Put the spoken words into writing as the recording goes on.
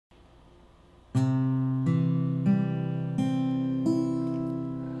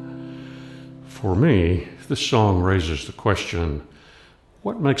For me, this song raises the question,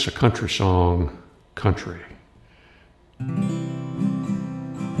 what makes a country song country?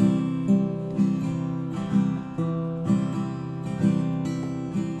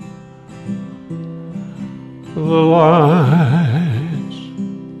 The lights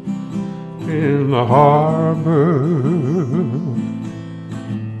in the harbor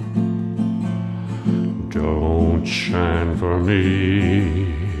don't shine for me.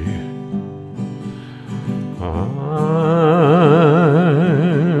 I'm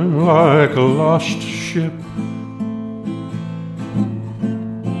like a lost ship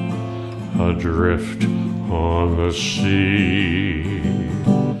adrift on the sea.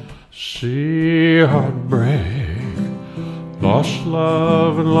 Sea heartbreak, lost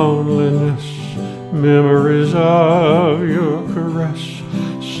love and loneliness, memories of your caress,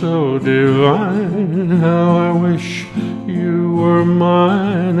 so divine. How I wish you were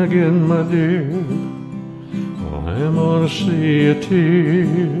mine again, my dear. I'm on a sea of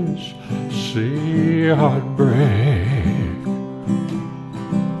tears, sea heartbreak.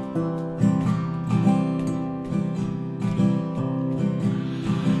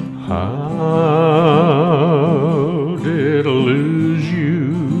 How did I lose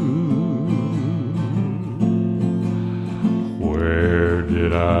you? Where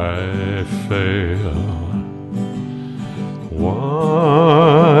did I fail?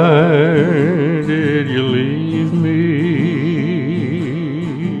 Why did you leave me?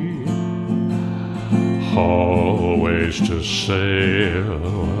 Always to sail,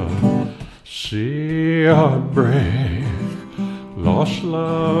 sea heartbreak, lost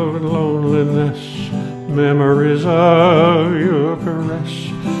love and loneliness, memories of your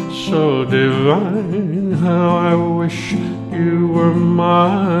caress, so divine. How I wish you were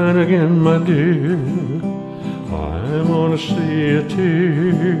mine again, my dear. I'm on a sea of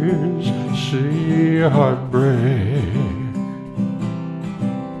tears, sea heartbreak.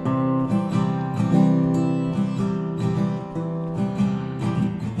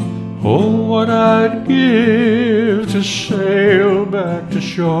 Oh, what I'd give to sail back to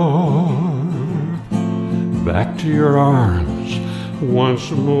shore, back to your arms once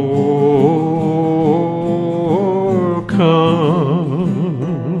more. Come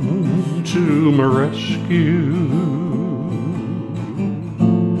to my rescue.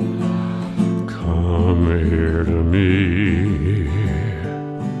 Come here to me.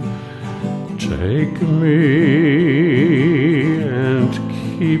 Take me and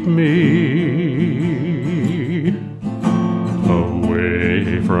keep me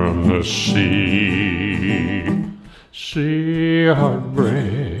away from the sea. Sea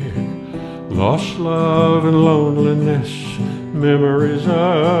heartbreak, lost love and loneliness, memories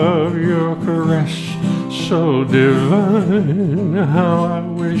of your caress, so divine. How I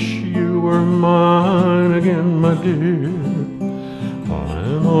wish you were mine again, my dear.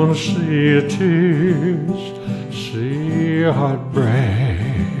 I'm on a sea of tears, sea heartbreak.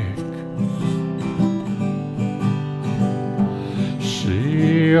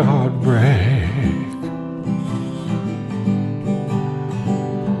 Sea heartbreak.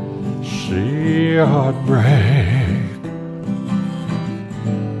 Sea heartbreak.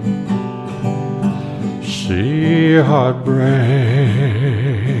 Sea heartbreak.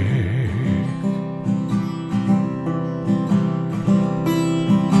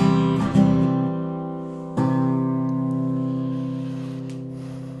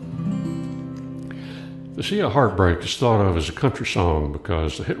 The Sea of Heartbreak is thought of as a country song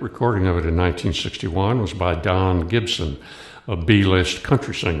because the hit recording of it in 1961 was by Don Gibson, a B-list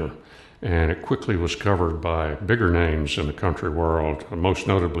country singer, and it quickly was covered by bigger names in the country world, most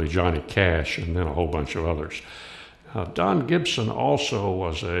notably Johnny Cash and then a whole bunch of others. Don Gibson also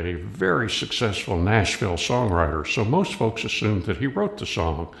was a very successful Nashville songwriter, so most folks assumed that he wrote the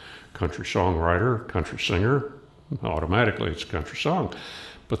song. Country songwriter, country singer, automatically it's a country song.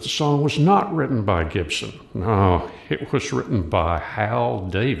 But the song was not written by Gibson. No, it was written by Hal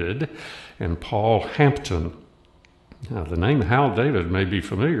David and Paul Hampton. Now, the name Hal David may be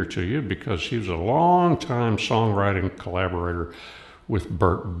familiar to you because he was a long-time songwriting collaborator with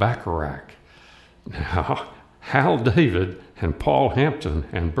Burt Bacharach. Now, Hal David and Paul Hampton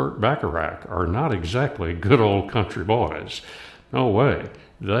and Burt Bacharach are not exactly good old country boys. No way.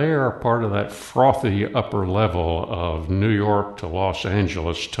 They are part of that frothy upper level of New York to Los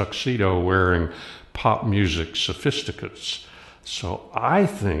Angeles tuxedo-wearing pop music sophisticates. So I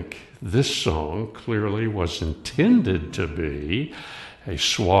think this song clearly was intended to be a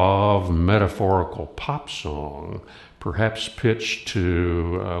suave, metaphorical pop song, perhaps pitched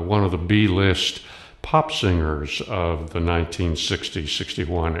to one of the B-list pop singers of the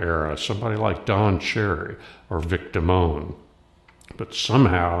 1960-61 era, somebody like Don Cherry or Vic Damone. But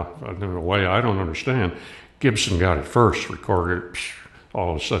somehow, in a way I don't understand, Gibson got it first, recorded it,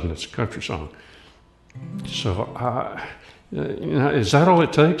 all of a sudden it's a country song. So, is that all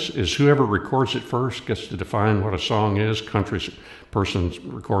it takes? Is whoever records it first gets to define what a song is? Country person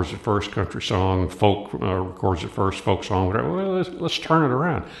records it first, country song, folk records it first, folk song, whatever. Well, let's turn it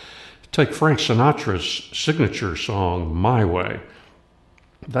around. Take Frank Sinatra's signature song, My Way.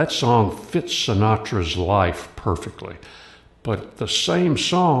 That song fits Sinatra's life perfectly. But the same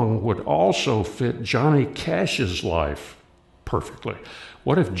song would also fit Johnny Cash's life perfectly.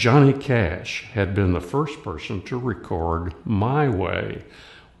 What if Johnny Cash had been the first person to record My Way?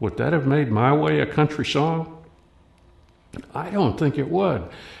 Would that have made My Way a country song? I don't think it would.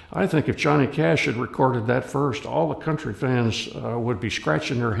 I think if Johnny Cash had recorded that first, all the country fans would be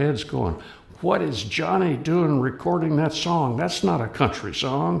scratching their heads going, what is Johnny doing recording that song? That's not a country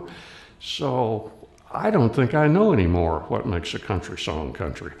song. So I don't think I know anymore what makes a country song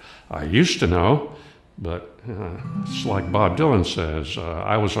country. I used to know, but it's like Bob Dylan says,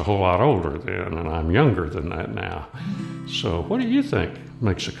 I was a whole lot older then, and I'm younger than that now. So what do you think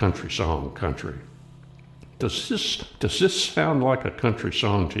makes a country song country? Does this sound like a country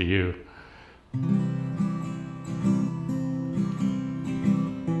song to you?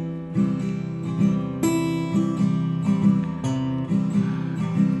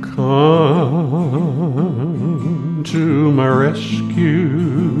 Come to my rescue.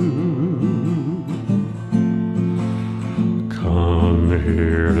 Come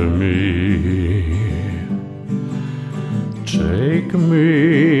here to me. Take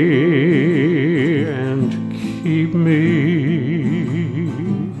me and keep me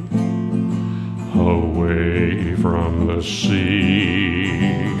away from the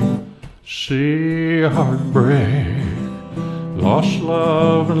sea. See heartbreak, lost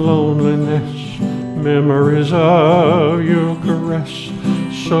love and loneliness, memories of your caress,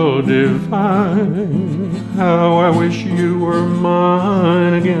 so divine. How I wish you were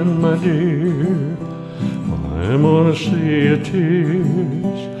mine again, my dear. I'm gonna see your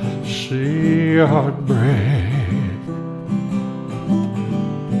tears, see your heartbreak,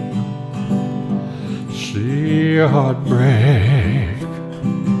 see your heartbreak,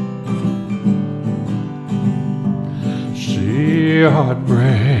 see your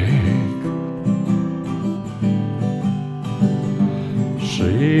heartbreak,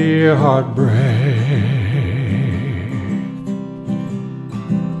 see your heartbreak.